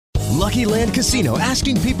Lucky Land Casino,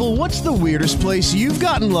 asking people, what's the weirdest place you've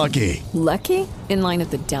gotten lucky? Lucky? In line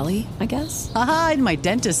at the deli, I guess? Aha, in my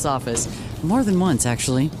dentist's office. More than once,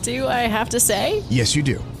 actually. Do I have to say? Yes, you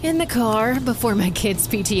do. In the car before my kids'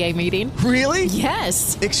 PTA meeting. Really?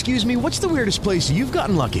 Yes. Excuse me, what's the weirdest place you've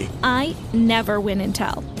gotten lucky? I never win and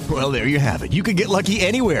tell. Well, there you have it. You can get lucky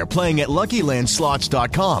anywhere, playing at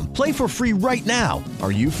LuckyLandSlots.com. Play for free right now.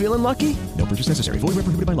 Are you feeling lucky? No purchase necessary. Void where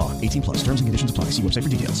prohibited by law. 18 plus. Terms and conditions apply. See website for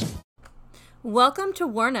details. Welcome to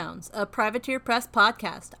WarNoun's, a Privateer Press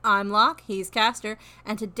podcast. I'm Locke, he's Caster,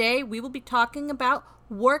 and today we will be talking about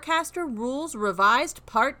Warcaster Rules Revised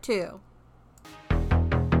Part 2.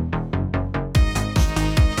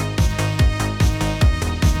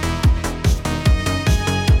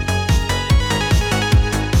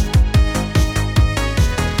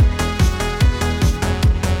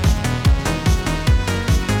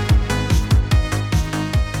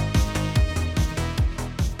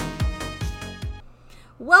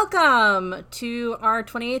 Welcome to our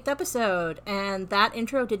 28th episode, and that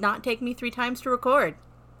intro did not take me 3 times to record.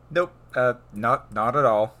 Nope, not at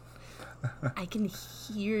all. I can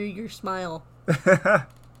hear your smile. I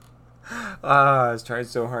was trying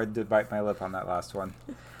so hard to bite my lip on that last one.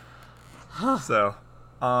 So,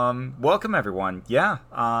 welcome everyone. Yeah,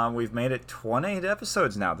 we've made it 28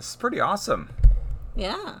 episodes now. This is pretty awesome.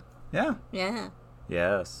 Yeah. Yeah. Yeah.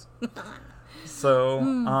 Yes. So,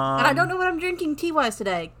 and I don't know what I'm drinking tea-wise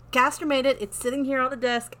today. Caster made it. It's sitting here on the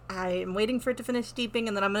desk. I am waiting for it to finish steeping,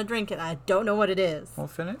 and then I'm going to drink it. I don't know what it is. Well,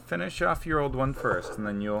 finish off your old one first, and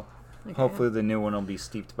then you'll... Okay. Hopefully the new one will be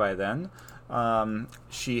steeped by then.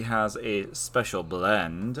 She has a special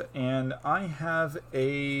blend, and I have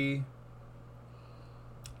I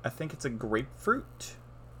think it's a grapefruit.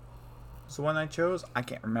 It's the one I chose. I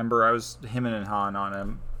can't remember. I was hemming and hawing on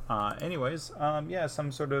him. Yeah,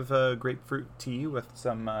 some sort of grapefruit tea with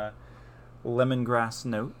some lemongrass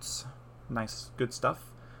notes. Nice, good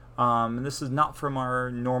stuff. And this is not from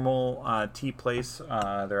our normal tea place.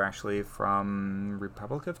 They're actually from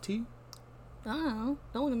Republic of Tea. Oh,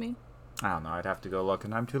 don't look at me. I don't know. I'd have to go look,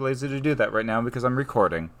 and I'm too lazy to do that right now because I'm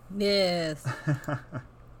recording. Yes.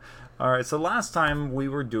 All right, so last time we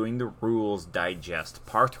were doing the Rules Digest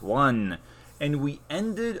Part 1. And we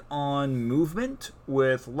ended on movement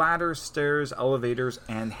with ladders, stairs, elevators,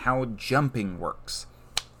 and how jumping works.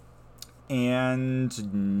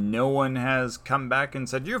 And no one has come back and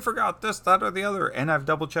said, you forgot this, that, or the other. And I've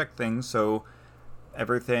double-checked things, so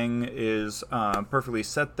everything is perfectly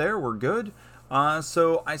set there. We're good.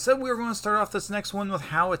 So I said we were going to start off this next one with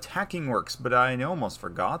how attacking works, but I almost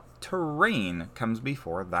forgot. Terrain comes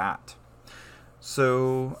before that.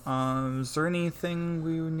 So, is there anything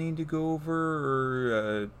we need to go over,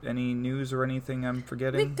 or any news or anything I'm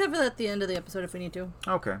forgetting? We can cover that at the end of the episode if we need to.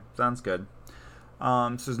 Okay, sounds good.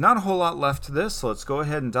 So there's not a whole lot left to this, so let's go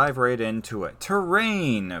ahead and dive right into it.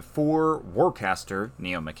 Terrain for Warcaster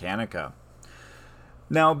Neo Mechanica.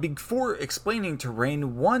 Now, before explaining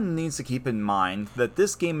terrain, one needs to keep in mind that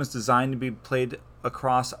this game is designed to be played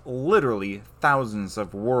across literally thousands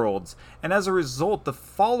of worlds, and as a result, the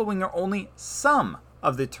following are only some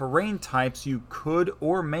of the terrain types you could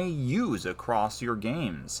or may use across your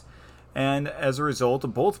games. And as a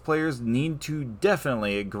result, both players need to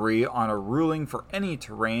definitely agree on a ruling for any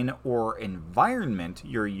terrain or environment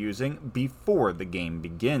you're using before the game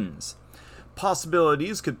begins.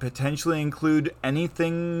 Possibilities could potentially include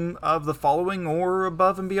anything of the following or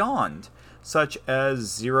above and beyond, such as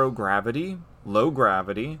zero gravity, low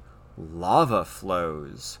gravity, lava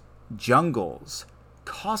flows, jungles,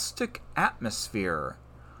 caustic atmosphere,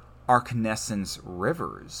 arcanescence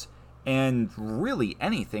rivers, and really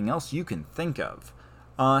anything else you can think of.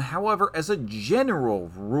 However, as a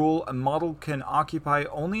general rule, a model can occupy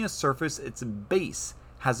only a surface its base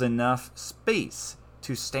has enough space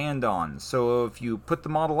to stand on. So if you put the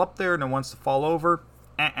model up there and it wants to fall over,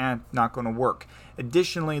 not going to work.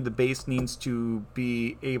 Additionally, the base needs to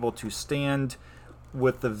be able to stand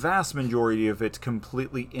with the vast majority of it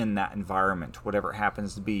completely in that environment, whatever it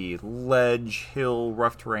happens to be, ledge, hill,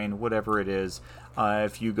 rough terrain, whatever it is.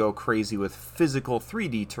 If you go crazy with physical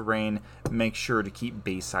 3D terrain, make sure to keep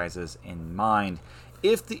base sizes in mind.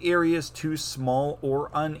 If the area is too small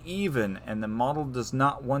or uneven and the model does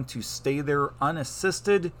not want to stay there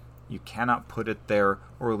unassisted, you cannot put it there,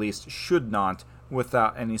 or at least should not,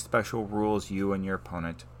 without any special rules you and your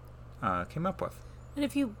opponent came up with. And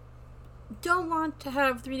if you don't want to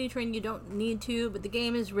have 3D terrain, you don't need to, but the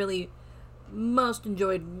game is really most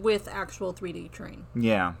enjoyed with actual 3D terrain.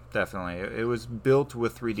 Yeah, definitely. It was built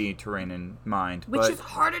with 3D terrain in mind. Which is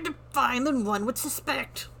harder to find than one would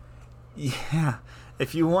suspect. Yeah,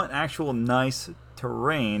 if you want actual nice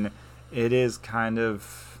terrain, it is kind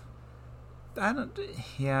of...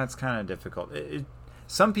 it's kind of difficult.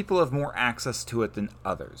 Some people have more access to it than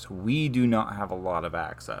others. We do not have a lot of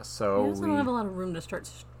access, so we also don't have a lot of room to start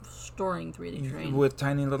storing 3D terrain. With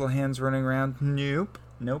tiny little hands running around? Nope.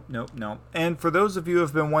 And for those of you who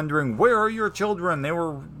have been wondering, where are your children? They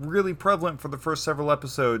were really prevalent for the first several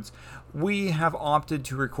episodes. We have opted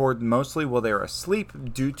to record mostly while they're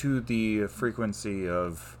asleep due to the frequency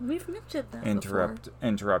of We've mentioned that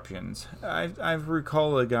interruptions. I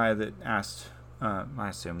recall a guy that asked, I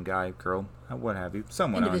assume guy, girl, what have you,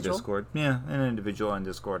 someone individual. on Discord. Yeah, an individual on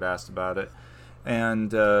Discord asked about it.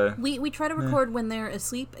 And we try to record when they're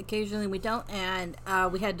asleep. Occasionally we don't, and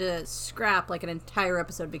we had to scrap like an entire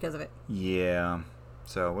episode because of it. Yeah,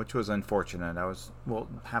 so which was unfortunate. We'll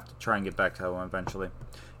have to try and get back to that one eventually.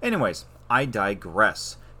 Anyways, I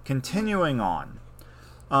digress. Continuing on.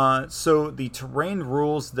 So the terrain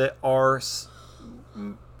rules that are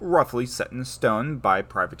roughly set in stone by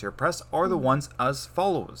Privateer Press are the ones as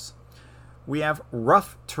follows. We have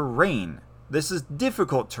rough terrain. This is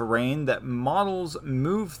difficult terrain that models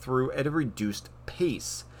move through at a reduced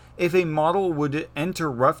pace. If a model would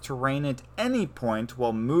enter rough terrain at any point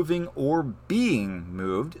while moving or being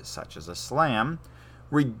moved, such as a slam,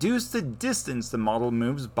 reduce the distance the model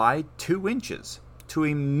moves by 2 inches to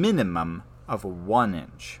a minimum of 1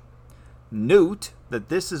 inch. Note that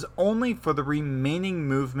this is only for the remaining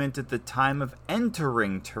movement at the time of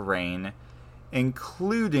entering terrain,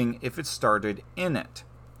 including if it started in it.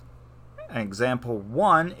 Example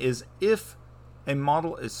 1 is if a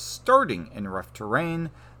model is starting in rough terrain,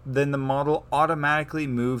 then the model automatically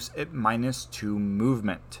moves at -2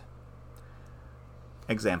 movement.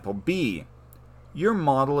 Example B. Your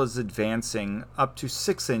model is advancing up to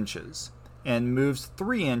 6 inches and moves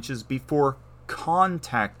 3 inches before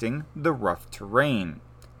contacting the rough terrain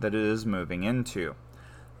that it is moving into.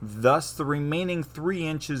 Thus, the remaining 3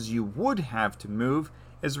 inches you would have to move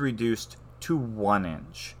is reduced to 1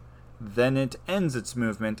 inch. Then it ends its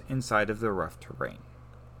movement inside of the rough terrain.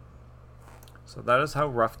 So that is how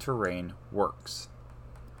rough terrain works.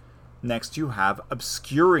 Next you have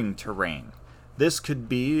obscuring terrain. This could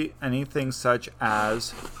be anything such as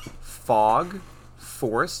fog,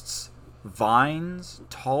 forests, vines,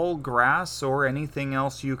 tall grass, or anything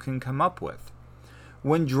else you can come up with.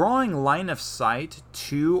 When drawing line of sight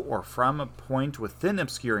to or from a point within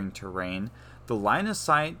obscuring terrain, the line of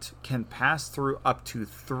sight can pass through up to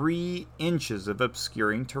 3 inches of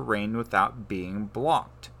obscuring terrain without being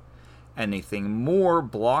blocked. Anything more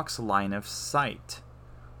blocks line of sight.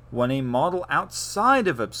 When a model outside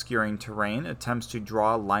of obscuring terrain attempts to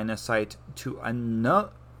draw line of sight to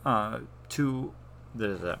another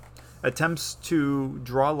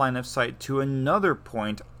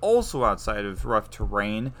point also outside of rough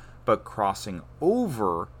terrain but crossing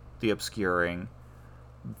over the obscuring,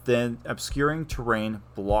 then obscuring terrain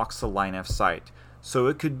blocks the line of sight. So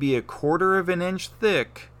it could be 1/4 of an inch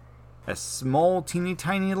thick, a small teeny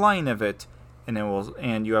tiny line of it,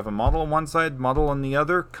 and you have a model on one side, model on the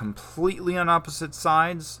other, completely on opposite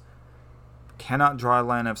sides, cannot draw a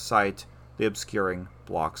line of sight. The obscuring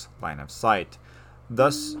blocks line of sight.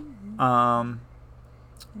 Thus,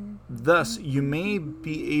 you may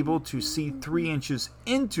be able to see 3 inches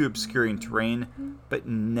into obscuring terrain, but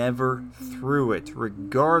never through it,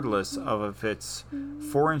 regardless of if it's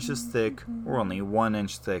 4 inches thick or only 1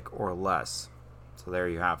 inch thick or less. So there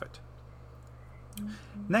you have it.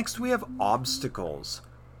 Next, we have obstacles.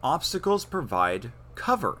 Obstacles provide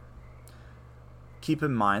cover. Keep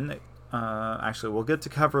in mind that, actually, we'll get to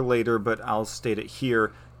cover later, but I'll state it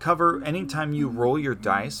here. Cover, anytime you roll your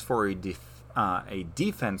dice for a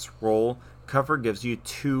defense roll, cover gives you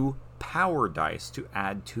 2 power dice to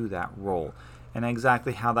add to that roll. And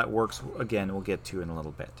exactly how that works, again, we'll get to in a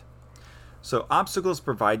little bit. So obstacles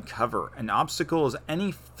provide cover. An obstacle is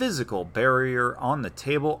any physical barrier on the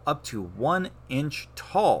table up to 1 inch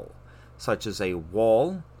tall, such as a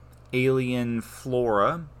wall, alien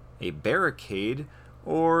flora, a barricade,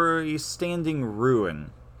 or a standing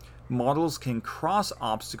ruin. Models can cross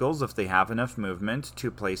obstacles if they have enough movement to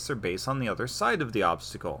place their base on the other side of the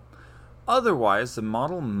obstacle. Otherwise, the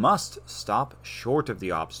model must stop short of the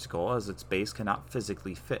obstacle as its base cannot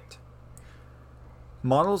physically fit.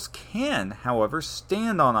 Models can, however,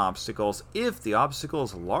 stand on obstacles if the obstacle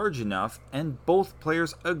is large enough and both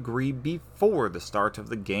players agree before the start of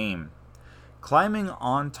the game. Climbing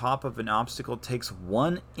on top of an obstacle takes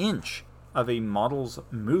 1 inch of a model's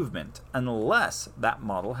movement unless that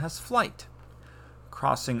model has flight.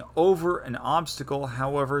 Crossing over an obstacle,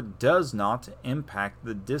 however, does not impact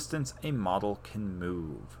the distance a model can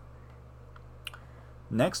move.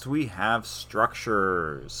 Next we have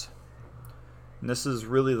structures. And this is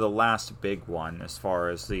really the last big one as far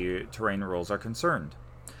as the terrain rules are concerned.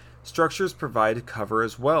 Structures provide cover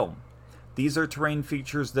as well. These are terrain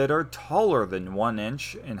features that are taller than 1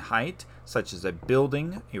 inch in height, such as a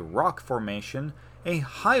building, a rock formation, a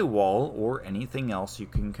high wall, or anything else you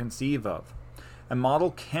can conceive of. A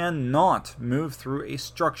model cannot move through a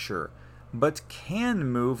structure, but can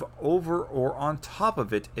move over or on top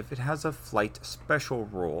of it if it has a flight special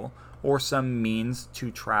rule or some means to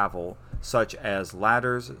travel, such as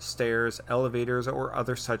ladders, stairs, elevators, or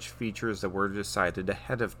other such features that were decided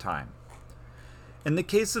ahead of time. In the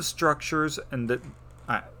case of structures, they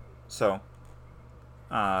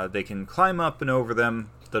can climb up and over them,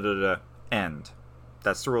 end.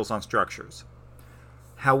 That's the rules on structures.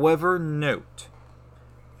 However, note,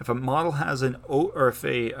 if a model has if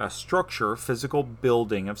a structure, physical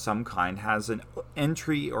building of some kind, has an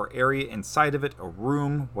entry or area inside of it, a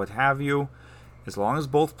room, what have you, as long as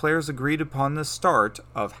both players agreed upon the start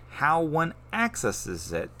of how one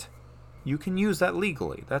accesses it, you can use that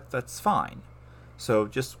legally. That's fine. So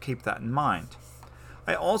just keep that in mind.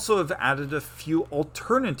 I also have added a few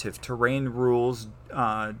alternative terrain rules,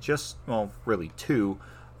 really 2,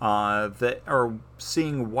 that are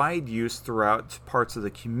seeing wide use throughout parts of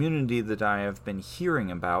the community that I have been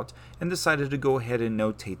hearing about, and decided to go ahead and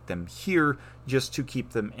notate them here just to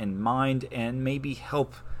keep them in mind and maybe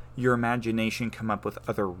help your imagination come up with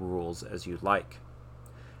other rules as you like.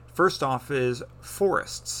 First off is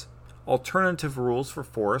forests. Alternative rules for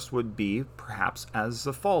forests would be perhaps as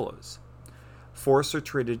follows. Forests are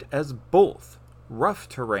treated as both rough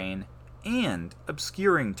terrain and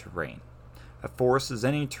obscuring terrain. A forest is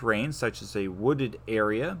any terrain such as a wooded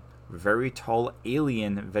area, very tall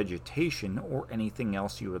alien vegetation, or anything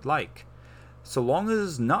else you would like, so long as it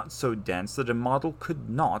is not so dense that a model could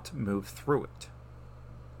not move through it.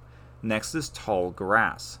 Next is tall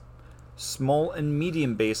grass. Small and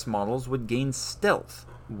medium base models would gain stealth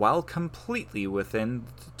while completely within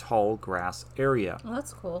the tall grass area. Oh,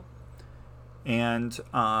 that's cool. And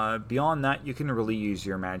beyond that, you can really use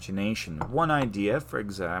your imagination. One idea, for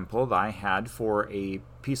example, that I had for a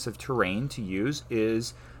piece of terrain to use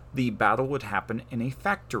is the battle would happen in a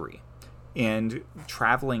factory. And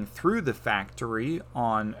traveling through the factory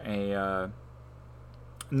on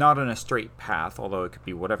not on a straight path, although it could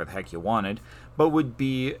be whatever the heck you wanted, but would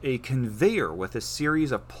be a conveyor with a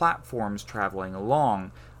series of platforms traveling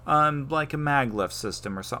along, like a maglev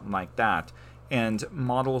system or something like that. And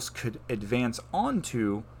models could advance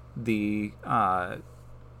onto the, I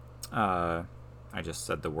just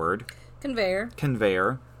said the word.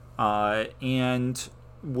 Conveyor, and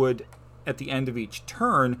would, at the end of each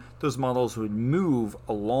turn, those models would move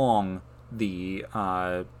along the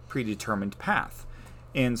predetermined path.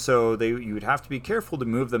 And so you would have to be careful to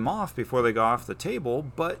move them off before they go off the table,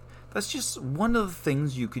 but that's just one of the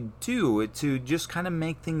things you could do to just kind of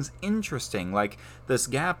make things interesting. Like, this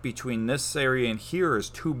gap between this area and here is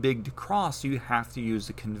too big to cross, so you have to use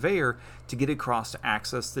the conveyor to get across to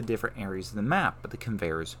access the different areas of the map. But the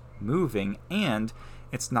conveyor is moving, and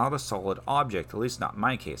it's not a solid object, at least not in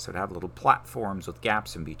my case. It would have little platforms with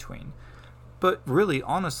gaps in between. But really,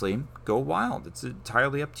 honestly, go wild. It's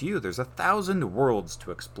entirely up to you. There's 1,000 worlds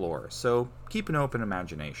to explore, so keep an open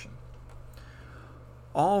imagination.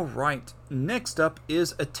 All right, next up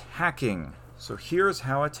is attacking. So here's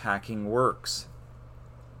how attacking works.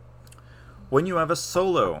 When you have a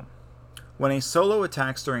solo, when a solo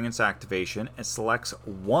attacks during its activation, it selects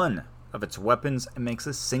one of its weapons and makes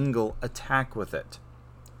a single attack with it.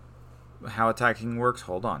 How attacking works?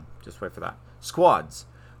 Hold on, just wait for that. Squads.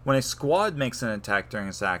 When a squad makes an attack during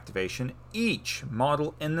its activation, each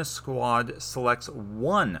model in the squad selects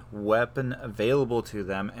one weapon available to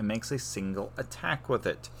them and makes a single attack with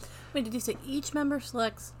it. Wait, did you say each member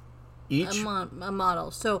selects a model?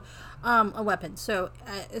 So, a weapon. So,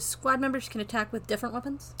 squad members can attack with different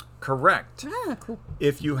weapons? Correct. Ah, cool.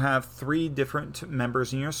 If you have 3 different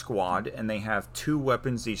members in your squad and they have 2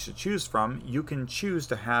 weapons each to choose from, you can choose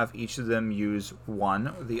to have each of them use one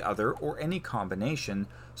or the other or any combination,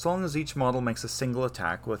 so long as each model makes a single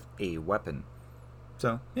attack with a weapon.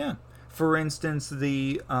 So, yeah. For instance,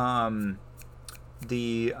 the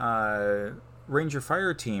Ranger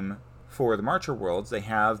Fire Team for the Marcher Worlds, they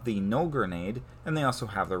have the null grenade and they also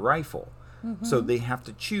have the rifle. Mm-hmm. So they have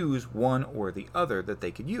to choose one or the other that they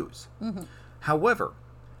could use. Mm-hmm. However,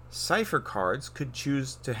 Cipher cards could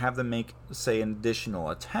choose to have them make, say, an additional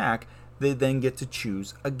attack. They then get to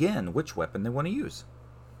choose again which weapon they want to use.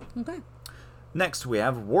 Okay. Next, we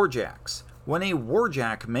have Warjacks. When a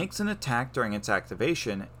Warjack makes an attack during its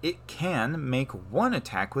activation, it can make one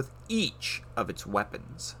attack with each of its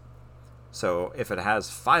weapons. So if it has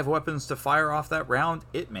 5 weapons to fire off that round,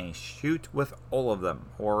 it may shoot with all of them,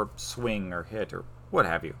 or swing or hit or what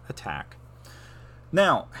have you, attack.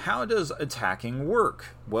 Now, how does attacking work?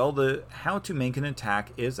 Well, the how to make an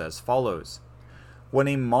attack is as follows. When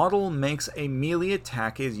a model makes a melee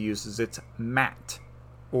attack, it uses its MAT,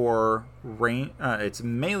 or its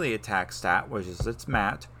melee attack stat, which is its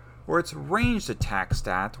MAT, or its ranged attack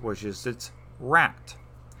stat, which is its RAT.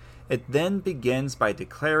 It then begins by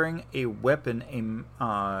declaring a weapon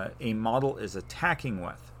a model is attacking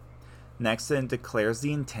with. Next, then declares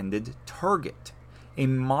the intended target. A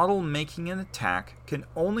model making an attack can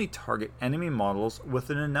only target enemy models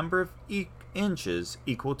within a number of inches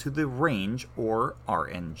equal to the range, or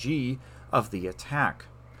RNG, of the attack.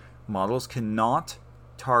 Models cannot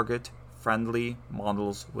target friendly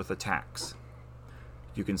models with attacks.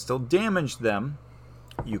 You can still damage them,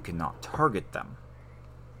 you cannot target them.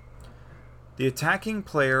 The attacking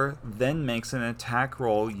player then makes an attack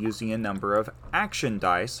roll using a number of action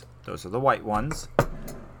dice, those are the white ones,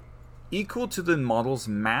 equal to the model's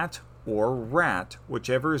MAT or RAT,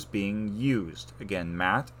 whichever is being used. Again,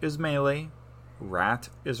 MAT is melee, RAT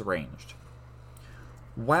is ranged.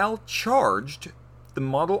 While charged, the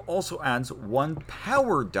model also adds 1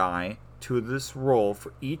 power die to this roll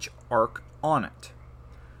for each arc on it.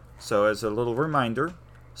 So as a little reminder,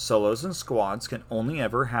 solos and squads can only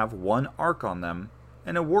ever have 1 arc on them,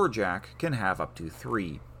 and a Warjack can have up to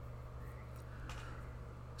 3.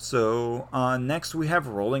 So next we have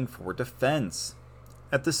rolling for defense.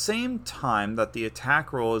 At the same time that the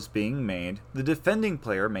attack roll is being made, the defending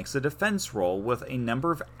player makes a defense roll with a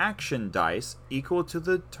number of action dice equal to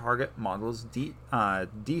the target model's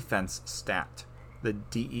defense stat, the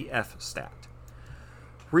DEF stat.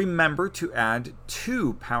 Remember to add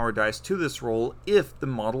 2 power dice to this roll if the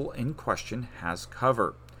model in question has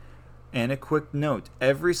cover. And a quick note,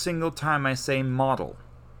 every single time I say model,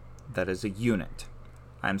 that is a unit.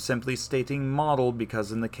 I'm simply stating model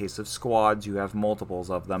because in the case of squads you have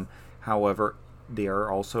multiples of them. However, they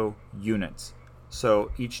are also units.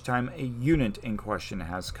 So each time a unit in question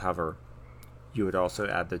has cover, you would also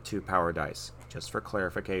add the 2 power dice, just for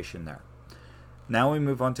clarification there. Now we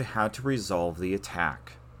move on to how to resolve the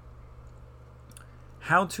attack.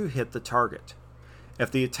 How to hit the target.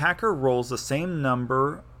 If the attacker rolls the same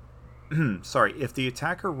number... if the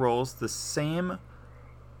attacker rolls the same...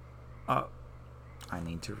 I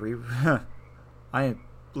need to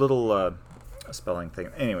spelling thing.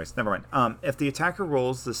 Anyways, never mind. If the attacker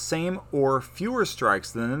rolls the same or fewer strikes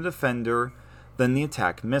than the defender, then the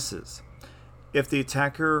attack misses. If the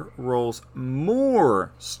attacker rolls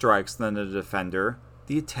more strikes than the defender,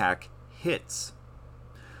 the attack hits.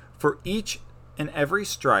 For each and every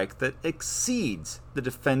strike that exceeds the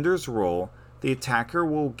defender's roll, the attacker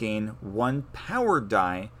will gain 1 power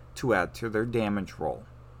die to add to their damage roll.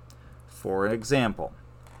 For example,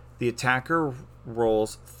 the attacker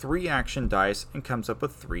rolls 3 action dice and comes up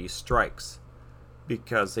with 3 strikes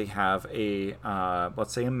because they have a,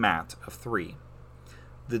 let's say, a MAT of 3.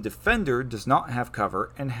 The defender does not have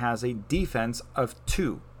cover and has a defense of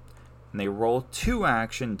 2. And they roll 2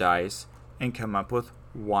 action dice and come up with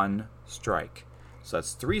 1 strike. So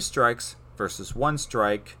that's 3 strikes versus 1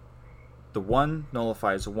 strike. The 1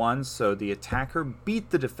 nullifies 1, so the attacker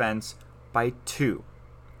beat the defense by 2.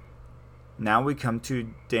 Now we come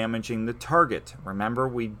to damaging the target. Remember,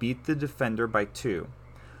 we beat the defender by 2.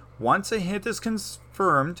 Once a hit is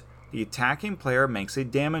confirmed, the attacking player makes a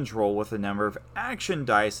damage roll with a number of action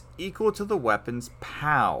dice equal to the weapon's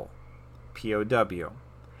POW, P-O-W,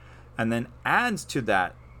 and then adds to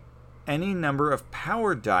that any number of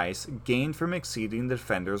power dice gained from exceeding the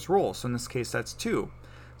defender's roll. So in this case, that's 2.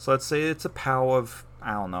 So let's say it's a POW of,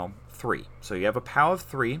 3. So you have a POW of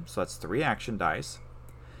 3, so that's 3 action dice.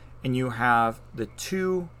 And you have the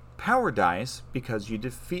 2 power dice because you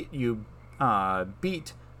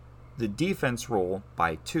beat the defense roll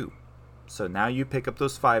by 2. So now you pick up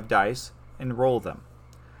those 5 dice and roll them.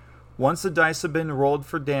 Once the dice have been rolled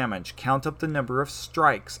for damage, count up the number of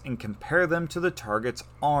strikes and compare them to the target's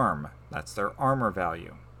arm. That's their armor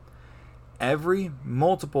value. Every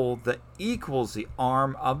multiple that equals the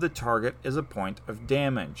arm of the target is a point of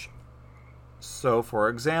damage. So for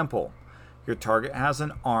example, your target has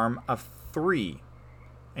an arm of 3,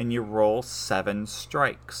 and you roll 7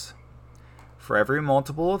 strikes. For every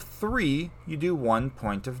multiple of 3, you do 1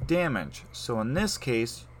 point of damage. So in this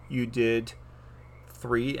case, you did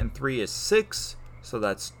 3 and 3 is 6, so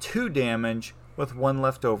that's 2 damage with 1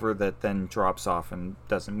 left over that then drops off and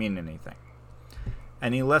doesn't mean anything.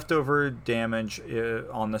 Any leftover damage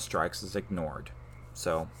on the strikes is ignored.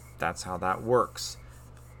 So that's how that works.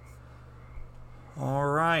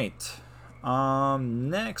 Alright.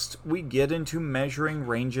 Next, we get into measuring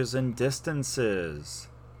ranges and distances.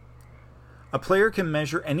 A player can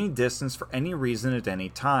measure any distance for any reason at any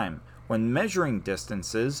time. When measuring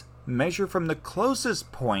distances, measure from the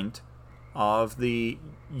closest point of the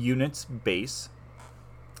model's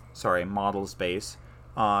base,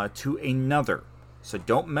 to another. So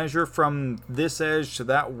don't measure from this edge to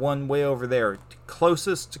that one way over there.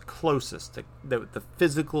 Closest to closest, the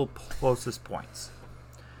physical closest points.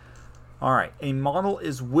 Alright, a model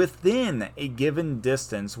is within a given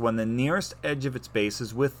distance when the nearest edge of its base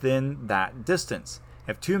is within that distance.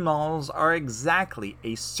 If two models are exactly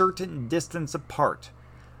a certain distance apart,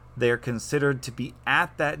 they are considered to be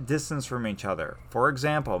at that distance from each other. For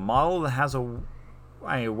example, a model that has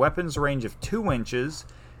a weapons range of 2 inches,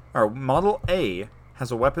 or Model A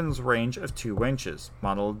has a weapons range of 2 inches.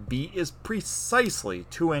 Model B is precisely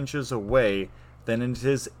 2 inches away, then it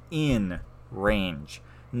is in range.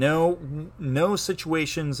 No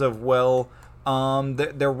situations of,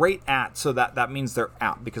 they're right at, so that means they're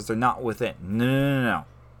out, because they're not within. No.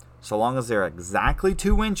 So long as they're exactly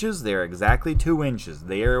 2 inches, they're exactly 2 inches.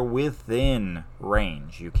 They're within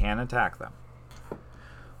range. You can attack them.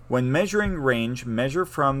 When measuring range, measure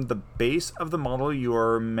from the base of the model you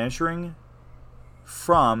are measuring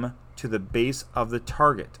from to the base of the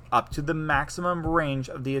target, up to the maximum range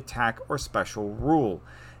of the attack or special rule.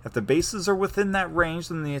 If the bases are within that range,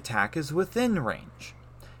 then the attack is within range.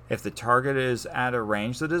 If the target is at a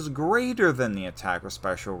range that is greater than the attack or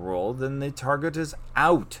special rule, then the target is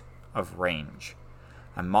out of range.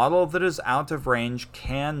 A model that is out of range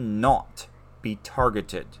cannot be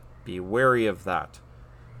targeted. Be wary of that.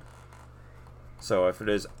 So if it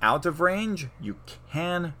is out of range, you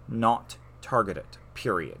cannot target it,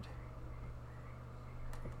 period.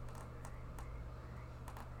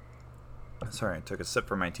 Sorry, I took a sip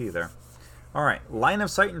from my tea there. Alright, line of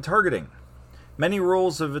sight and targeting. Many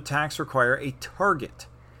rules of attacks require a target.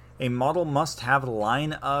 A model must have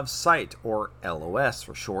line of sight, or LOS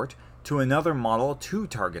for short, to another model to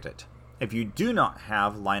target it. If you do not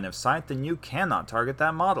have line of sight, then you cannot target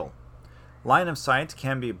that model. Line of sight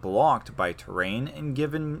can be blocked by terrain and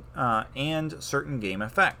certain game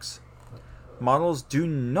effects. Models do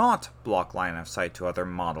not block line of sight to other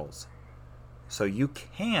models, so you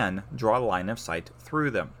can draw a line of sight through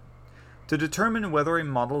them. To determine whether a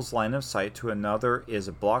model's line of sight to another is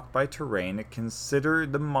blocked by terrain, consider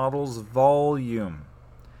the model's volume.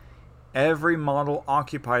 Every model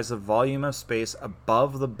occupies a volume of space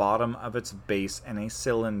above the bottom of its base in a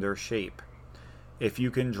cylinder shape. If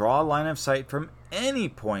you can draw a line of sight from any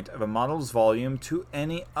point of a model's volume to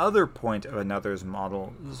any other point of another's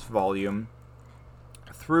model's volume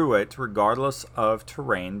through it, regardless of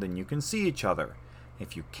terrain, then you can see each other.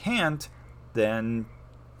 If you can't, then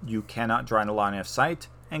you cannot draw a line of sight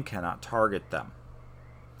and cannot target them.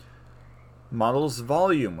 Model's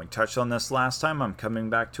volume. We touched on this last time. I'm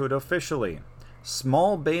coming back to it officially.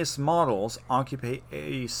 Small base models occupy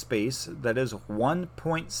a space that is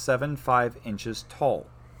 1.75 inches tall.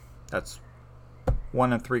 That's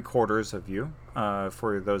 1 3/4 of you,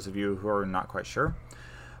 for those of you who are not quite sure.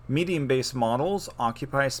 Medium base models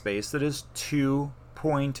occupy a space that is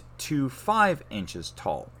 2.25 inches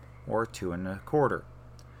tall, or 2 1/4.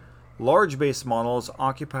 Large base models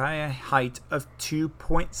occupy a height of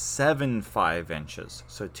 2.75 inches,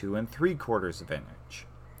 so 2 3/4 of an inch.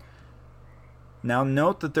 Now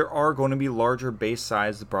note that there are going to be larger base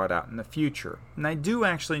sizes brought out in the future, and I do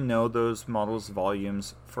actually know those models'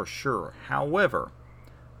 volumes for sure. However,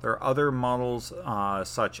 there are other models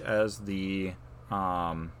such as the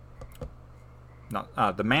mantlets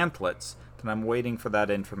that I'm waiting for that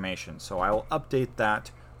information, so I will update that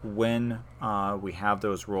when we have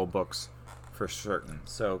those rule books for certain.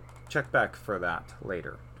 So check back for that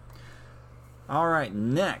later. Alright,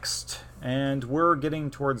 next, and we're getting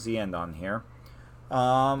towards the end on here.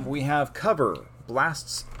 We have cover,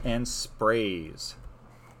 blasts, and sprays.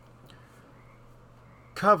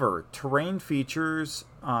 Cover, terrain features,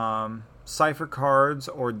 cipher cards,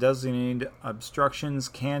 or designated obstructions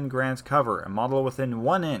can grant cover. A model within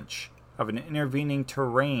 1 inch of an intervening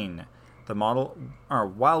terrain, the model, or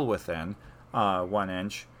while within 1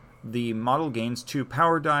 inch, the model gains 2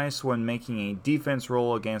 power dice when making a defense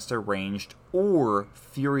roll against a ranged or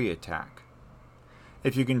fury attack.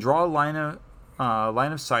 If you can draw a line of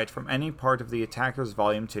sight from any part of the attacker's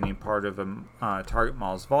volume to any part of a target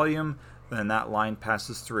model's volume, then that line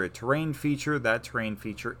passes through a terrain feature. That terrain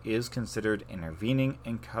feature is considered intervening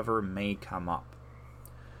and cover may come up.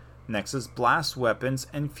 Next is blast weapons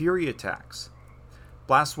and fury attacks.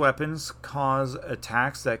 Blast weapons cause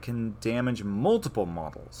attacks that can damage multiple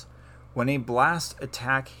models. When a blast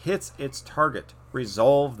attack hits its target,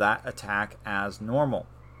 resolve that attack as normal.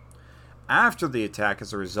 After the attack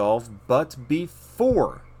is resolved, but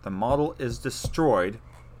before the model is destroyed,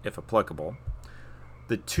 if applicable,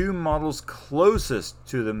 the two models closest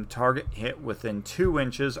to the target hit within 2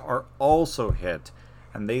 inches are also hit,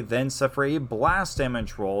 and they then suffer a blast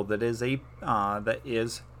damage roll that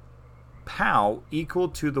is POW equal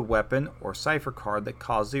to the weapon or cipher card that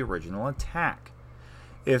caused the original attack.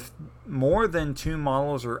 If more than 2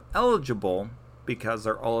 models are eligible, because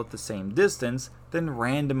they're all at the same distance, then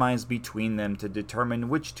randomize between them to determine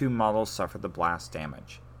which 2 models suffer the blast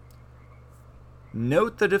damage.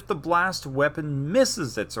 Note that if the blast weapon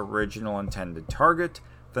misses its original intended target,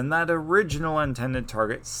 then that original intended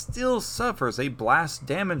target still suffers a blast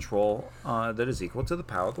damage roll that is equal to the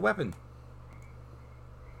power of the weapon.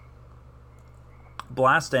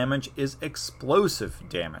 Blast damage is explosive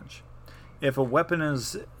damage. If a weapon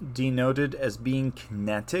is denoted as being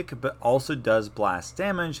kinetic but also does blast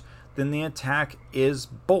damage, then the attack is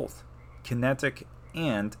both kinetic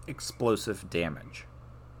and explosive damage.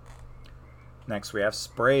 Next we have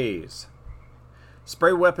sprays.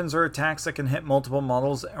 Spray weapons are attacks that can hit multiple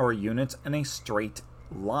models or units in a straight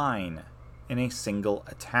line in a single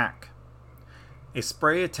attack. A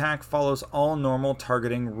spray attack follows all normal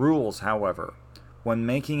targeting rules, however. When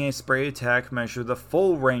making a spray attack, measure the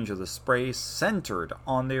full range of the spray centered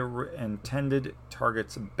on the intended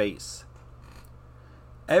target's base.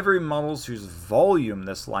 Every model whose volume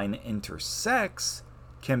this line intersects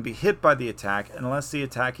can be hit by the attack unless the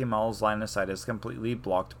attacking model's line of sight is completely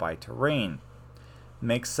blocked by terrain.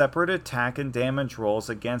 Make separate attack and damage rolls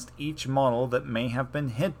against each model that may have been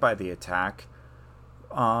hit by the attack,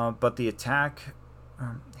 but the attack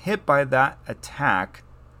hit by that attack,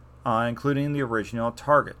 including the original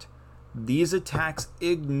target. These attacks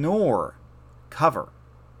ignore cover.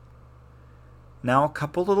 Now, a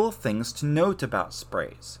couple little things to note about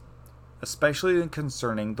sprays, especially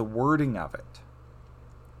concerning the wording of it.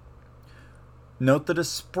 Note that a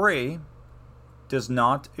spray does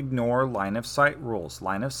not ignore line of sight rules.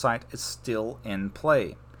 Line of sight is still in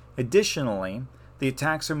play. Additionally, the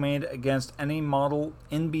attacks are made against any model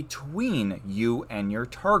in between you and your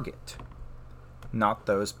target, not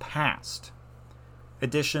those past.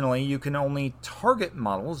 Additionally, you can only target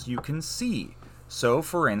models you can see. So,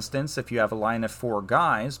 for instance, if you have a line of 4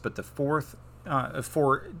 guys, but the 4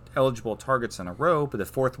 eligible targets in a row, but the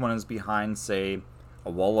 4th one is behind, say,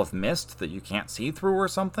 a wall of mist that you can't see through or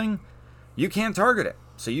something, you can't target it,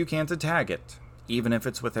 so you can't attack it, even if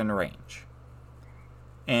it's within range.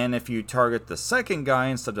 And if you target the 2nd guy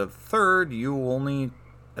instead of the 3rd, you only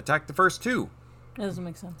attack the first 2. That doesn't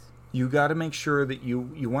make sense. You got to make sure that you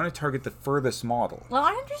want to target the furthest model. Well,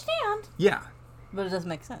 I understand. Yeah. But it doesn't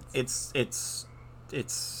make sense.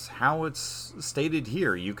 It's how it's stated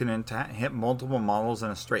here. You can hit multiple models in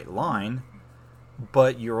a straight line,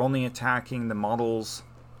 but you're only attacking the models.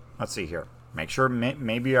 Let's see here. Make sure,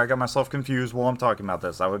 maybe I got myself confused while I'm talking about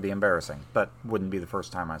this. That would be embarrassing, but wouldn't be the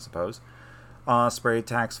first time, I suppose. Spray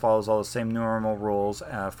attacks follows all the same normal rules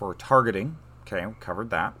for targeting. Okay, we covered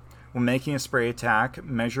that. When making a spray attack,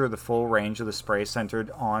 measure the full range of the spray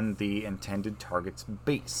centered on the intended target's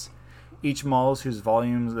base. Each model whose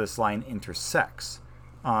volume this line intersects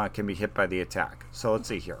can be hit by the attack. So let's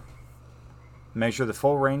see here. Measure the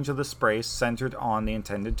full range of the spray centered on the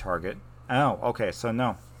intended target. Oh, okay, so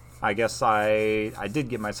no. I guess I did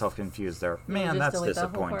get myself confused there. Man, that's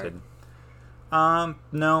disappointed.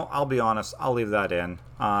 No, I'll be honest. I'll leave that in.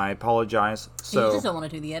 I apologize. So you just don't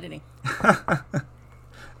want to do the editing.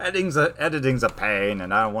 Editing's a pain,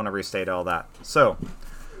 and I don't want to restate all that. So,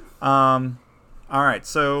 all right.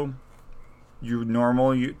 So,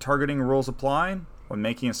 targeting rules apply. When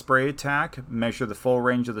making a spray attack, measure the full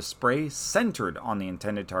range of the spray centered on the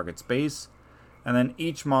intended target's base. And then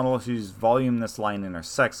each model whose volume this line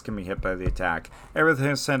intersects can be hit by the attack.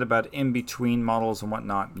 Everything said about in-between models and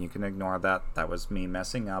whatnot, you can ignore that. That was me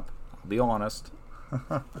messing up. I'll be honest.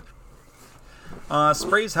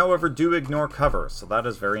 Sprays, however, do ignore cover, so that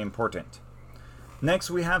is very important. Next,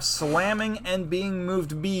 we have slamming and being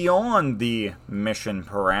moved beyond the mission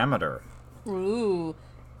parameter. Ooh.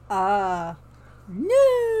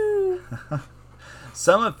 No!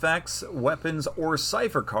 Some effects, weapons, or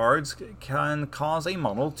cipher cards can cause a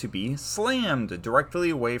model to be slammed directly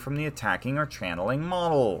away from the attacking or channeling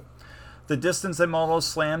model. The distance a model is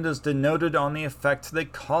slammed is denoted on the effect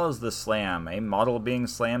that caused the slam. A model being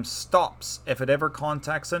slammed stops if it ever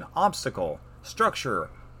contacts an obstacle, structure,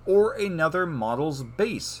 or another model's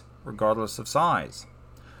base regardless of size.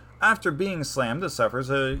 After being slammed, it suffers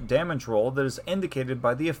a damage roll that is indicated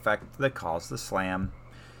by the effect that caused the slam.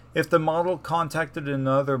 If the model contacted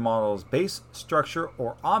another model's base, structure,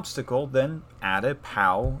 or obstacle, then add a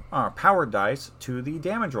power dice to the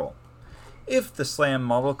damage roll. If the slam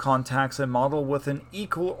model contacts a model with an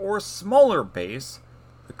equal or smaller base,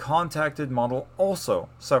 the contacted model also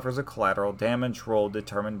suffers a collateral damage roll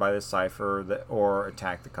determined by the cipher or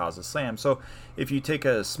attack that causes slam. So if you take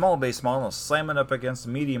a small base model and slam it up against a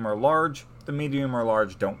medium or large, the medium or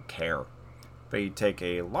large don't care. But you take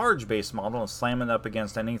a large base model and slam it up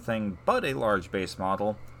against anything but a large base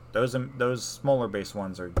model, those smaller base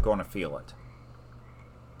ones are going to feel it.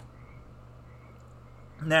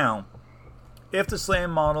 Now, if the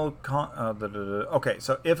slam model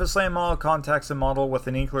if a slam model contacts a model with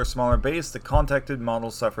an equal or smaller base, the contacted model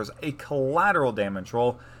suffers a collateral damage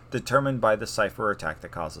roll determined by the cipher or attack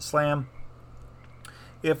that causes slam.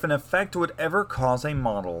 If an effect would ever cause a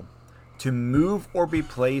model to move or be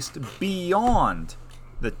placed beyond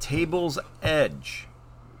the table's edge,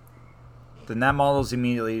 then that model is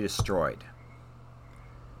immediately destroyed.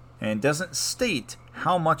 And it doesn't state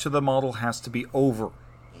how much of the model has to be over.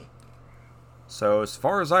 So as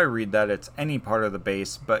far as I read that, it's any part of the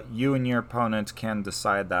base, but you and your opponent can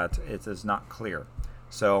decide that it is not clear.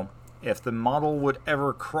 So if the model would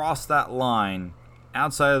ever cross that line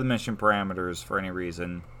outside of the mission parameters for any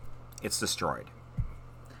reason, it's destroyed.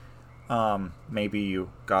 Maybe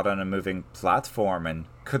you got on a moving platform and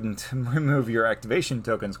couldn't remove your activation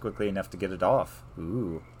tokens quickly enough to get it off.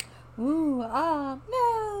 Ooh. Ooh,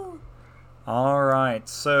 no! Alright,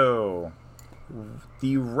 so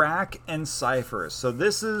the rack and ciphers. So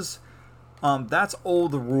this is, that's all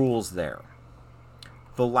the rules there.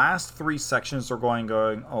 The last three sections are going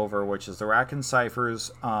over, which is the rack and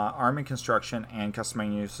ciphers, army construction, and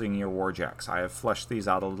customizing your warjacks. I have fleshed these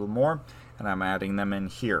out a little more, and I'm adding them in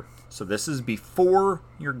here. So this is before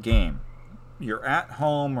your game. You're at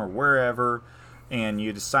home or wherever, and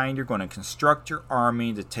you decide you're going to construct your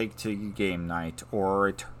army to take to your game night,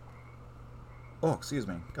 or excuse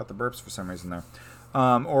me, got the burps for some reason there.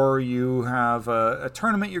 Or you have a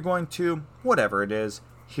tournament you're going to, whatever it is.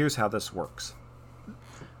 Here's how this works.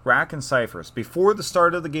 Rack and ciphers. Before the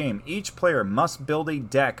start of the game, each player must build a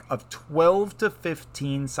deck of 12 to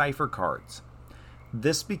 15 cipher cards.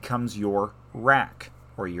 This becomes your rack,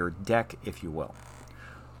 or your deck, if you will.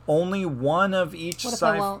 Only one of each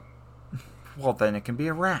cipher. Well, then it can be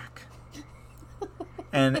a rack.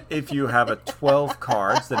 And if you have a 12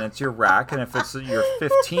 cards, then it's your rack. And if it's your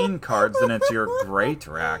 15 cards, then it's your great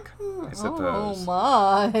rack, I suppose.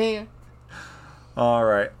 Oh my.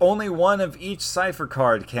 Alright. Only one of each cipher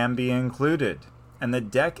card can be included. And the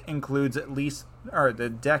deck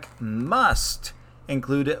must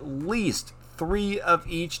include at least 3 of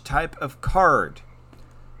each type of card.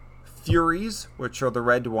 Furies, which are the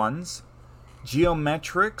red ones.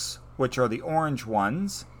 Geometrics, which are the orange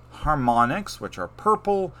ones. Harmonics, which are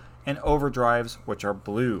purple. And overdrives, which are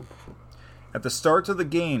blue. At the start of the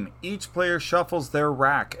game, each player shuffles their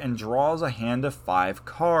rack and draws a hand of 5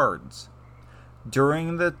 cards.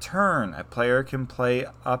 During the turn, a player can play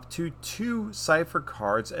up to 2 cipher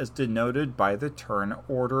cards as denoted by the turn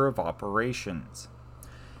order of operations.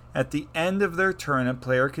 At the end of their turn, a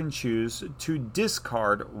player can choose to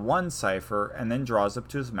discard 1 cipher and then draws up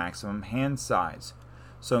to his maximum hand size.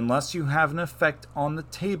 So unless you have an effect on the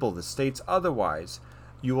table that states otherwise,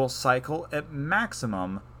 you will cycle at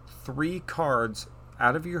maximum 3 cards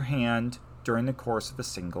out of your hand during the course of a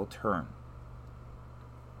single turn.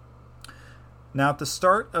 Now, at the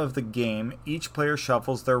start of the game, each player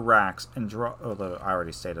shuffles their racks and draw. Oh, I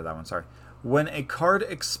already stated that one. Sorry. When a card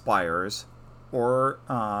expires or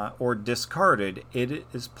discarded, it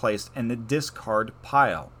is placed in the discard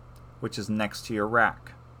pile, which is next to your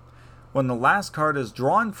rack. When the last card is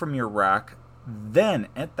drawn from your rack, then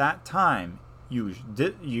at that time you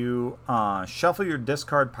shuffle your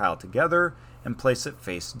discard pile together and place it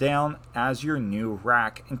face down as your new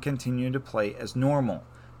rack and continue to play as normal.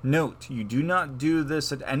 Note, you do not do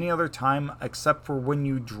this at any other time except for when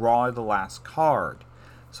you draw the last card.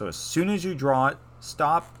 So as soon as you draw it,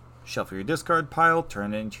 stop, shuffle your discard pile,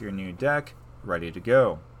 turn it into your new deck, ready to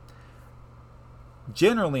go.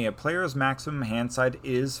 Generally, a player's maximum hand size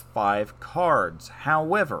is 5 cards.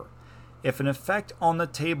 However, if an effect on the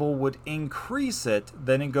table would increase it,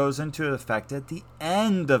 then it goes into effect at the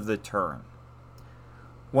end of the turn.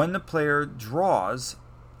 When the player draws,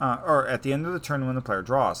 or at the end of the turn when the player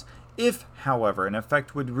draws. If, however, an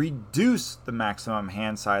effect would reduce the maximum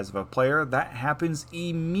hand size of a player, that happens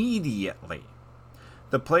immediately.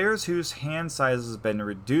 The players whose hand size has been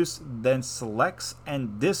reduced then selects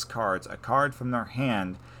and discards a card from their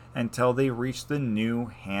hand until they reach the new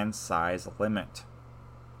hand size limit.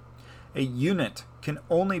 A unit can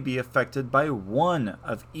only be affected by one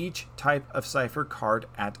of each type of cipher card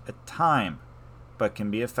at a time, but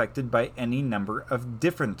can be affected by any number of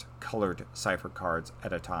different colored cipher cards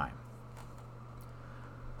at a time.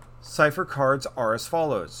 Cipher cards are as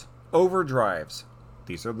follows. Overdrives,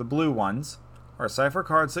 these are the blue ones, are cipher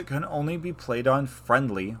cards that can only be played on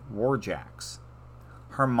friendly warjacks.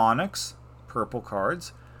 Harmonics, purple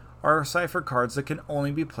cards, are cipher cards that can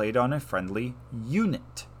only be played on a friendly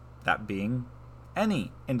unit, that being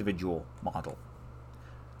any individual model.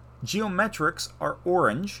 Geometrics are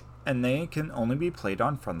orange, and they can only be played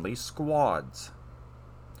on friendly squads.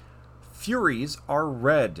 Furies are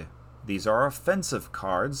red. These are offensive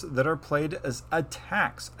cards that are played as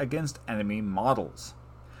attacks against enemy models.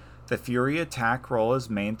 The Fury attack roll is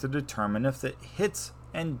made to determine if it hits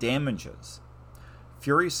and damages.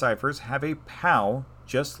 Fury ciphers have a POW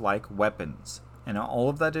just like weapons, and all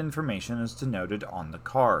of that information is denoted on the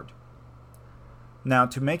card. Now,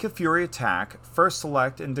 to make a Fury attack, first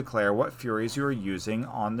select and declare what Furies you are using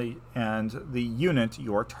and the unit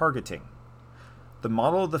you are targeting. The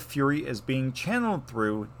model the Fury is being channeled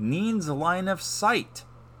through needs a line of sight,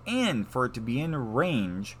 and for it to be in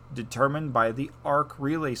range determined by the arc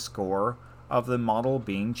relay score of the model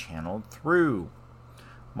being channeled through.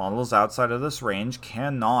 Models outside of this range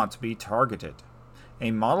cannot be targeted.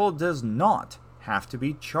 A model does not have to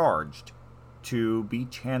be charged to be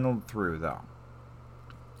channeled through, though.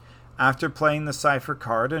 After playing the cipher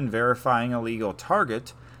card and verifying a legal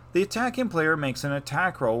target, the attacking player makes an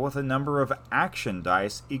attack roll with a number of action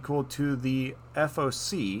dice equal to the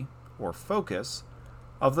FOC, or focus,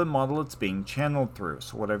 of the model it's being channeled through.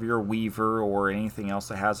 So whatever your Weaver or anything else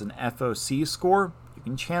that has an FOC score, you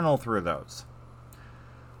can channel through those.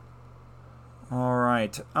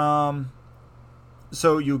 Alright,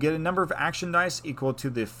 so you get a number of action dice equal to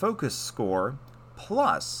the focus score,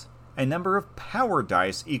 plus a number of power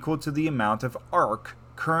dice equal to the amount of arc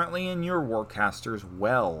currently in your Warcaster's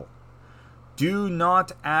well. Do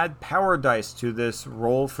not add power dice to this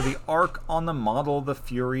roll for the arc on the model the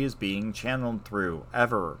Fury is being channeled through.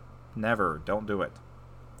 Ever. Never. Don't do it.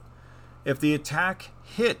 If the attack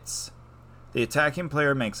hits, the attacking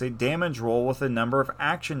player makes a damage roll with a number of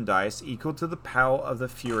action dice equal to the POW of the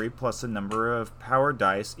Fury plus a number of power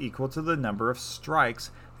dice equal to the number of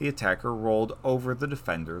strikes the attacker rolled over the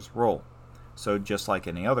defender's roll. So just like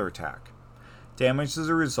any other attack. Damage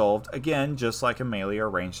is resolved, again, just like a melee or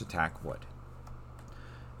ranged attack would.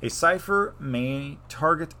 A cipher may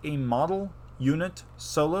target a model, unit,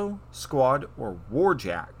 solo, squad, or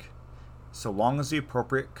warjack, so long as the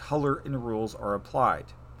appropriate color and rules are applied.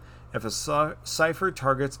 If a cipher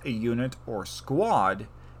targets a unit or squad,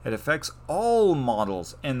 it affects all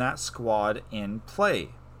models in that squad in play.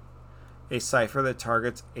 A cipher that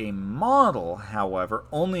targets a model, however,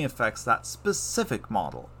 only affects that specific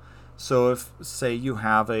model. So if, say, you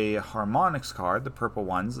have a harmonics card, the purple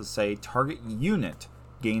ones, that say target unit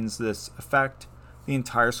gains this effect, the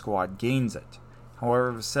entire squad gains it.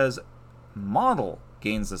 However, if it says model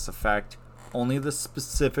gains this effect, only the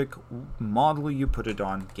specific model you put it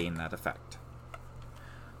on gain that effect.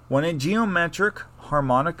 When a geometric,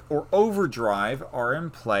 harmonic, or overdrive are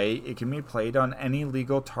in play, it can be played on any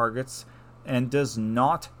legal targets and does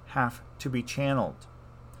not have to be channeled.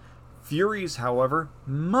 Furies, however,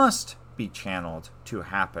 must be channeled to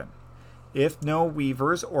happen. If no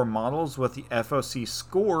Weavers or models with the FOC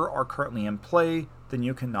score are currently in play, then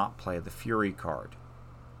you cannot play the Fury card.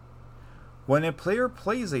 When a player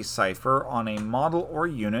plays a cipher on a model or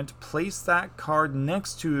unit, place that card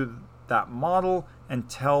next to that model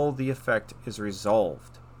until the effect is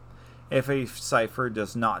resolved. If a cipher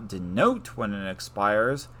does not denote when it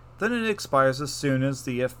expires, then it expires as soon as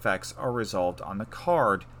the effects are resolved on the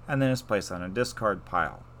card and then is placed on a discard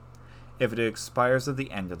pile. If it expires at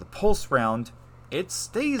the end of the pulse round, it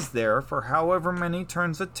stays there for however many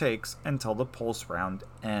turns it takes until the pulse round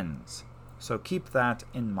ends. So keep that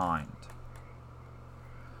in mind.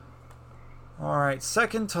 Alright,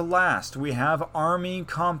 second to last, we have army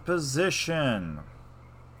composition.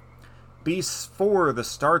 Before the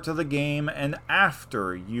start of the game and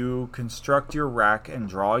after you construct your rack and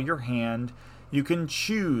draw your hand, you can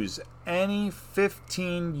choose any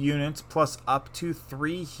 15 units plus up to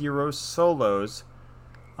 3 hero solos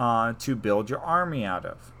to build your army out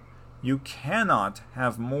of. You cannot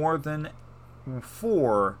have more than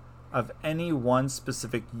 4 of any one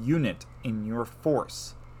specific unit in your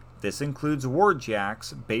force. This includes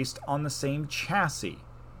warjacks based on the same chassis,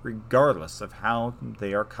 regardless of how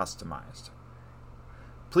they are customized.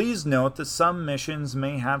 Please note that some missions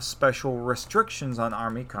may have special restrictions on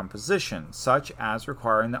army composition, such as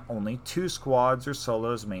requiring that only 2 squads or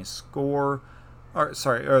solos may score,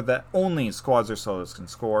 or that only squads or solos can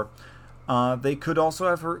score. They could also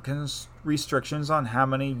have restrictions on how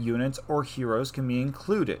many units or heroes can be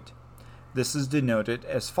included. This is denoted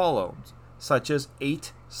as follows, such as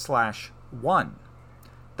 8/1.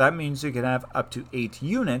 That means you can have up to 8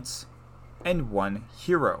 units and 1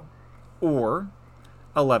 hero. Or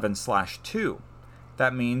 11/2.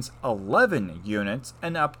 That means 11 units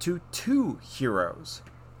and up to 2 heroes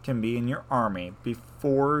can be in your army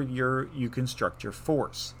before you construct your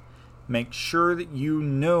force. Make sure that you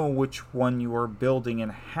know which one you are building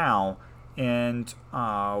and how, and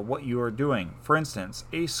what you are doing. For instance,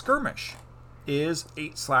 a skirmish is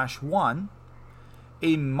 8/1.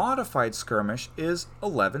 A modified skirmish is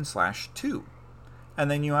 11/2.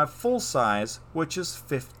 And then you have full size, which is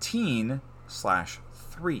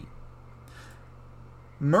 15/3.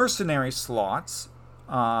 Mercenary slots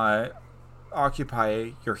occupy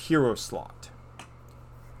your hero slot.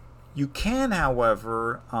 You can,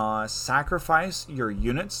 however, sacrifice your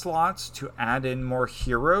unit slots to add in more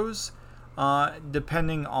heroes,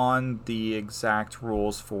 depending on the exact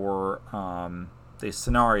rules for the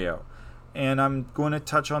scenario. And I'm going to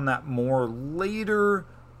touch on that more later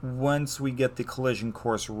once we get the collision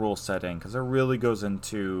course rule set in, because it really goes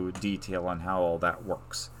into detail on how all that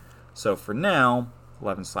works. So for now,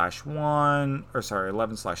 11/1,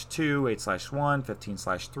 11/2, 8/1,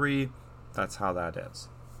 15/3, that's how that is.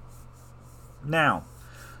 Now,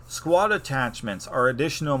 squad attachments are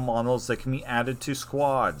additional models that can be added to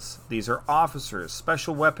squads. These are officers,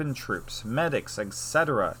 special weapon troops, medics,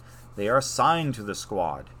 etc. They are assigned to the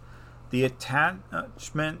squad. The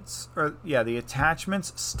attachment's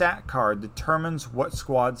stat card determines what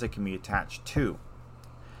squads it can be attached to.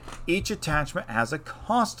 Each attachment has a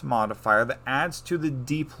cost modifier that adds to the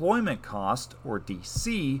deployment cost, or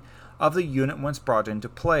DC, of the unit once brought into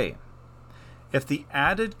play. If the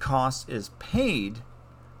added cost is paid,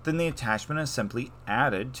 then the attachment is simply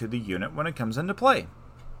added to the unit when it comes into play.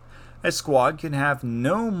 A squad can have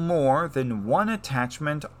no more than 1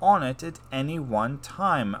 attachment on it at any one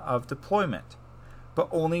time of deployment, but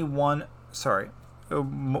only a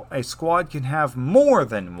squad can have more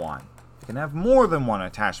than one. It can have more than 1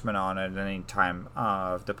 attachment on it at any time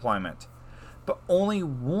of deployment, but only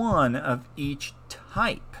 1 of each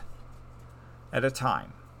type at a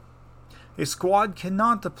time. A squad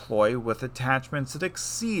cannot deploy with attachments that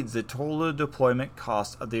exceeds the total deployment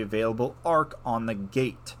cost of the available arc on the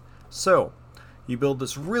gate. So, you build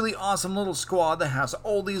this really awesome little squad that has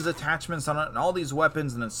all these attachments on it and all these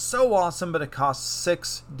weapons, and it's so awesome, but it costs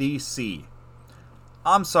 6 DC.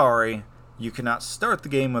 I'm sorry, you cannot start the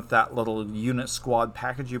game with that little unit squad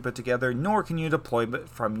package you put together, nor can you deploy it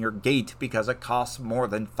from your gate because it costs more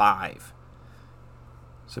than 5.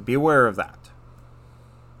 So be aware of that.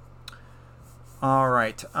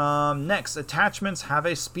 Alright, next, attachments have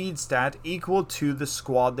a speed stat equal to the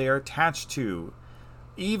squad they are attached to,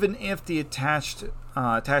 even if the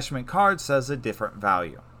attachment card says a different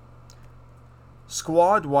value.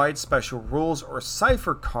 Squad-wide special rules or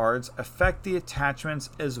cipher cards affect the attachments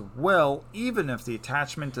as well, even if the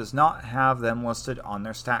attachment does not have them listed on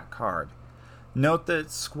their stat card. Note that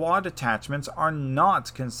squad attachments are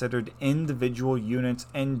not considered individual units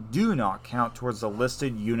and do not count towards the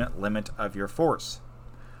listed unit limit of your force.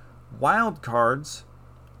 Wild cards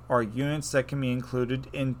are units that can be included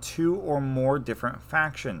in 2 or more different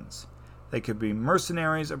factions. They could be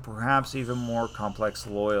mercenaries or perhaps even more complex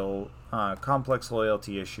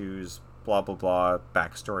loyalty issues, blah blah blah,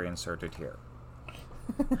 backstory inserted here.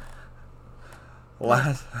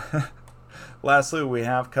 Lastly, we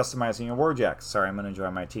have customizing your warjacks. Sorry, I'm going to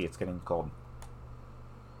enjoy my tea. It's getting cold.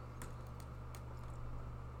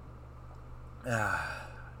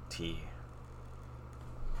 Tea.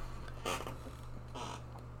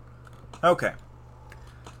 Okay.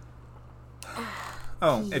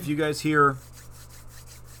 Oh, if you guys hear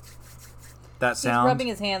that sound... He's rubbing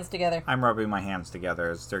his hands together. I'm rubbing my hands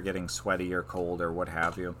together as they're getting sweaty or cold or what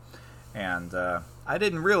have you. And I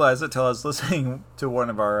didn't realize it until I was listening to one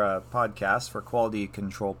of our podcasts for quality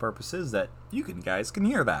control purposes that you guys can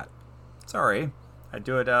hear that. Sorry. I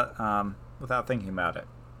do it without thinking about it.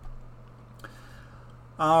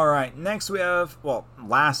 Alright,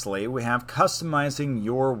 lastly, we have customizing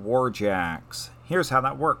your warjacks. Here's how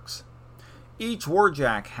that works. Each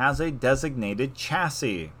warjack has a designated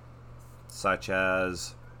chassis, such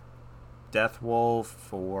as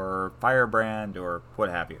Deathwolf or Firebrand or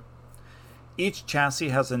what have you. Each chassis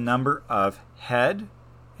has a number of head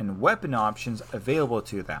and weapon options available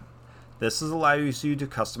to them. This allows you to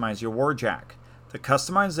customize your warjack. The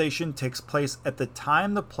customization takes place at the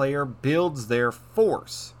time the player builds their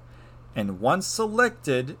force, and once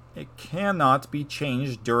selected, it cannot be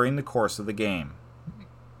changed during the course of the game.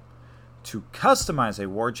 To customize a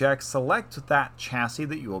warjack, select that chassis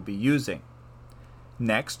that you will be using.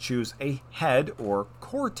 Next, choose a head or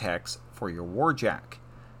cortex for your warjack.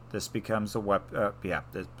 This becomes a weapon.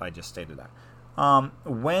 I just stated that.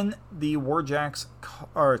 When the warjacks,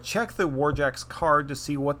 or check the warjack's card to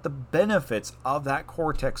see what the benefits of that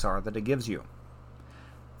cortex are that it gives you.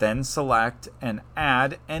 Then select and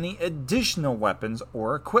add any additional weapons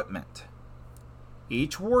or equipment.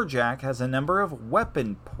 Each warjack has a number of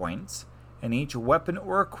weapon points, and each weapon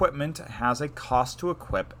or equipment has a cost to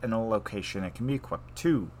equip and a location it can be equipped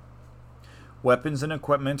to. Weapons and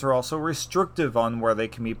equipment are also restrictive on where they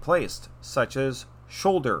can be placed, such as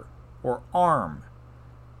shoulder or arm.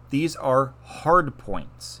 These are hard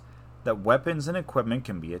points that weapons and equipment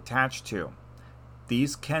can be attached to.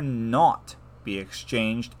 These cannot be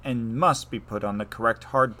exchanged and must be put on the correct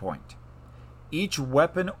hard point. Each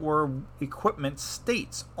weapon or equipment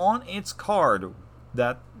states on its card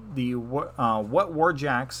that what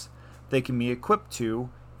warjacks they can be equipped to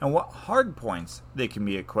and what hard points they can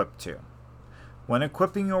be equipped to. When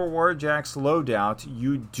equipping your warjack's loadout,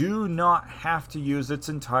 you do not have to use its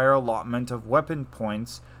entire allotment of weapon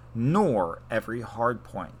points nor every hard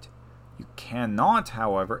point. You cannot,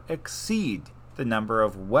 however, exceed the number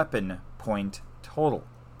of weapon point total.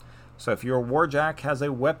 So if your warjack has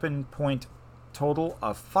a weapon point total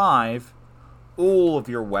of 5, all of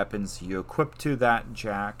your weapons you equip to that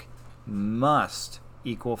jack must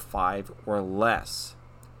equal 5 or less.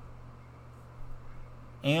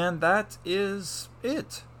 And that is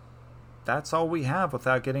it. That's all we have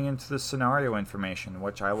without getting into the scenario information,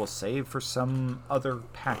 which I will save for some other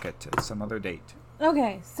packet at some other date.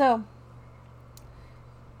 Okay, so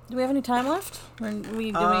do we have any time left?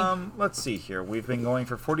 Let's see here. We've been going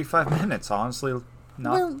for 45 minutes. Honestly,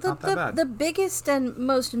 not that bad. The biggest and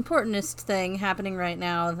most importantest thing happening right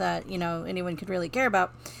now that anyone could really care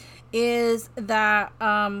about is that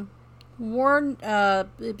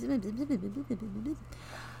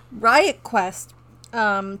Riot Quest,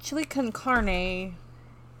 Chili Con Carne.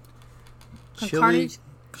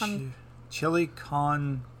 Chili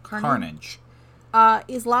Con Carnage.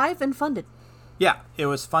 Is live and funded. Yeah, it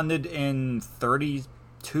was funded in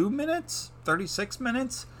 32 minutes? 36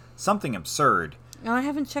 minutes? Something absurd. Now, I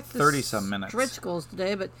haven't checked the 30-some minutes. stretch goals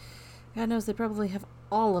today, but God knows they probably have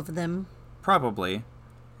all of them. Probably.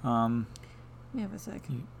 Let me have a sec.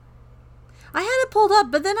 I had it pulled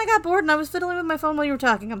up, but then I got bored and I was fiddling with my phone while you were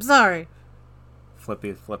talking. I'm sorry. Flip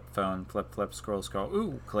phone, flip, scroll.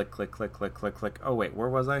 Ooh, click. Oh, wait, where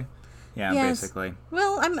was I? Yeah, yes. Basically.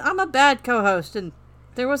 Well, I'm a bad co-host, and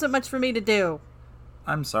there wasn't much for me to do.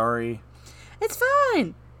 I'm sorry. It's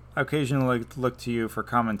fine. I occasionally look to you for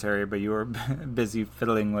commentary, but you were busy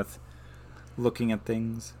fiddling with looking at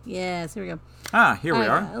things. Yes, here we go. Here we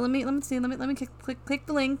are. Let me see. Let me click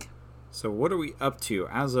the link. So what are we up to?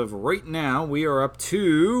 As of right now, we are up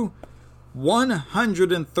to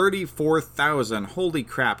 134,000. Holy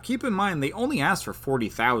crap. Keep in mind, they only asked for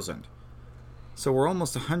 40,000. So we're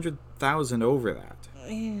almost 100,000 over that.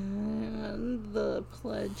 And the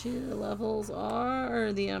pledge levels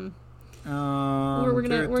are we're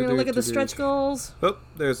gonna look at the stretch goals. Oh,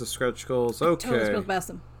 there's the stretch goals. Okay. Let's go past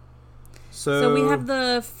them. So we have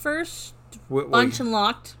the first bunch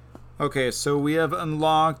unlocked. Okay, so we have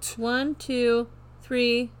unlocked 1, 2,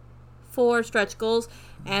 3, 4 stretch goals,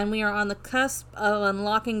 and we are on the cusp of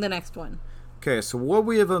unlocking the next one. Okay, so what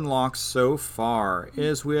we have unlocked so far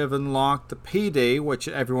is we have unlocked the payday, which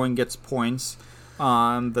everyone gets points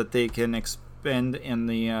that they can expend in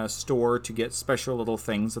the store to get special little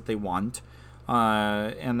things that they want.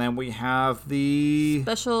 And then we have the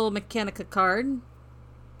special Mechanica card.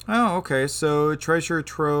 Oh, okay. So treasure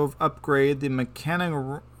trove upgrade, the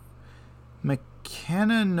Mechano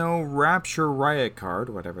Rapture Riot card,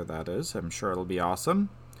 whatever that is. I'm sure it'll be awesome.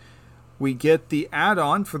 We get the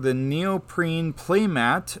add-on for the neoprene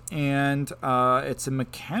playmat, and it's a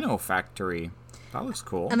Mechano factory. That looks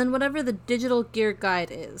cool. And then whatever the digital gear guide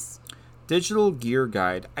is. Digital gear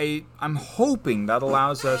guide. I'm hoping that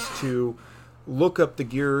allows us to look up the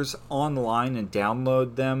gears online and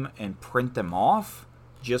download them and print them off,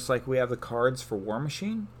 just like we have the cards for War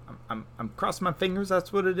Machine. I'm crossing my fingers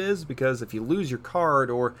that's what it is, because if you lose your card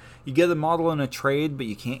or you get a model in a trade but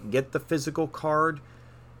you can't get the physical card,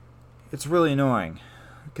 it's really annoying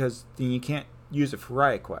because then you can't use it for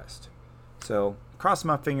Riot Quest. So cross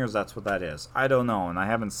my fingers that's what that is. I don't know, and I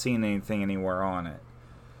haven't seen anything anywhere on it.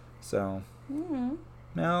 So, no.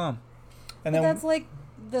 And But then that's like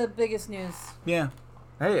the biggest news. yeah.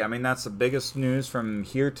 Hey, I mean that's the biggest news from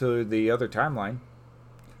here to the other timeline.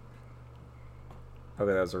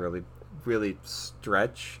 Okay, that was a really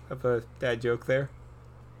stretch of a dad joke there.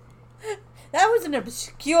 That was an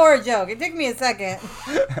obscure joke. It took me a second.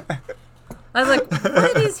 I was like,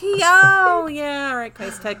 what is he? Oh, yeah, right.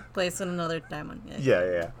 Case take place in another timeline.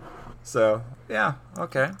 Yeah. So, yeah,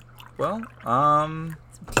 okay. Well, Some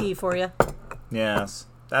tea for you. yes.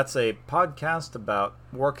 That's a podcast about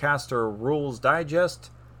Warcaster Rules Digest,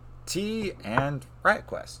 tea, and Rat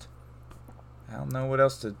Quest. I don't know what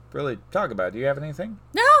else to really talk about. Do you have anything?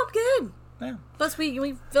 No, I'm good. Yeah. Plus,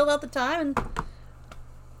 we filled out the time,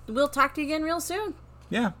 and we'll talk to you again real soon.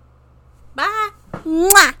 Yeah. Bye.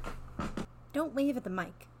 Mwah. Don't wave at the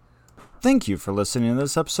mic. Thank you for listening to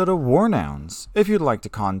this episode of WarNoun's. If you'd like to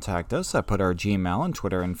contact us, I put our Gmail and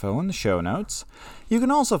Twitter info in the show notes. You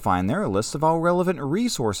can also find there a list of all relevant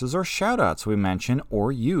resources or shoutouts we mention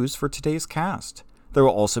or use for today's cast. There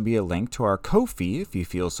will also be a link to our Ko-fi if you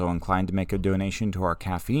feel so inclined to make a donation to our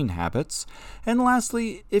caffeine habits. And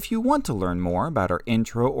lastly, if you want to learn more about our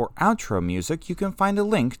intro or outro music, you can find a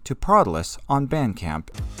link to Prodless on Bandcamp.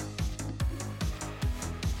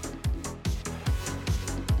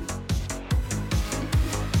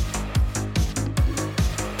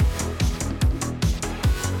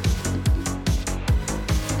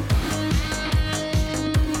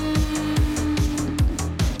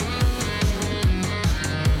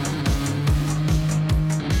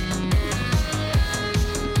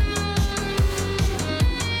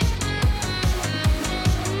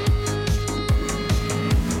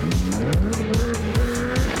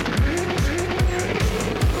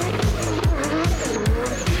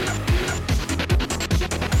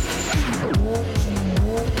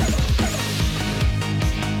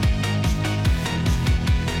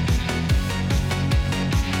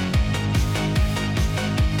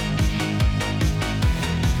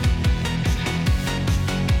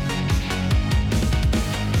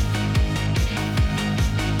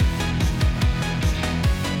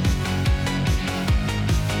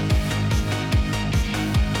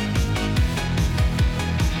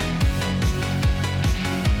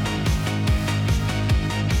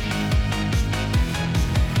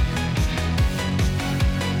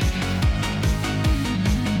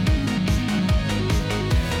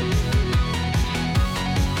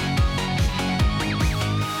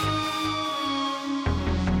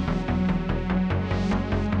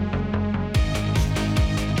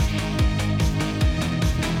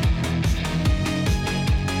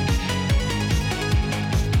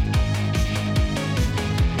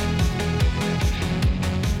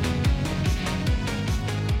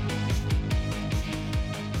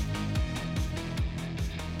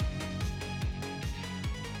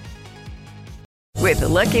 With the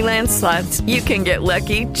Lucky Land Slots, you can get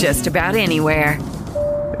lucky just about anywhere.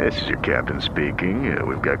 This is your captain speaking.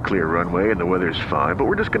 We've got clear runway and the weather's fine, but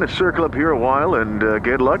we're just going to circle up here a while and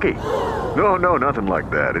get lucky. No, nothing like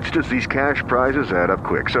that. It's just these cash prizes add up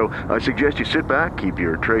quick. So I suggest you sit back, keep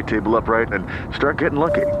your tray table upright, and start getting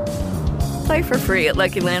lucky. Play for free at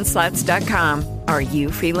LuckyLandSlots.com. Are you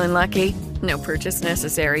feeling lucky? No purchase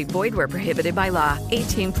necessary. Void where prohibited by law.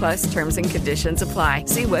 18+ terms and conditions apply.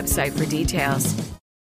 See website for details.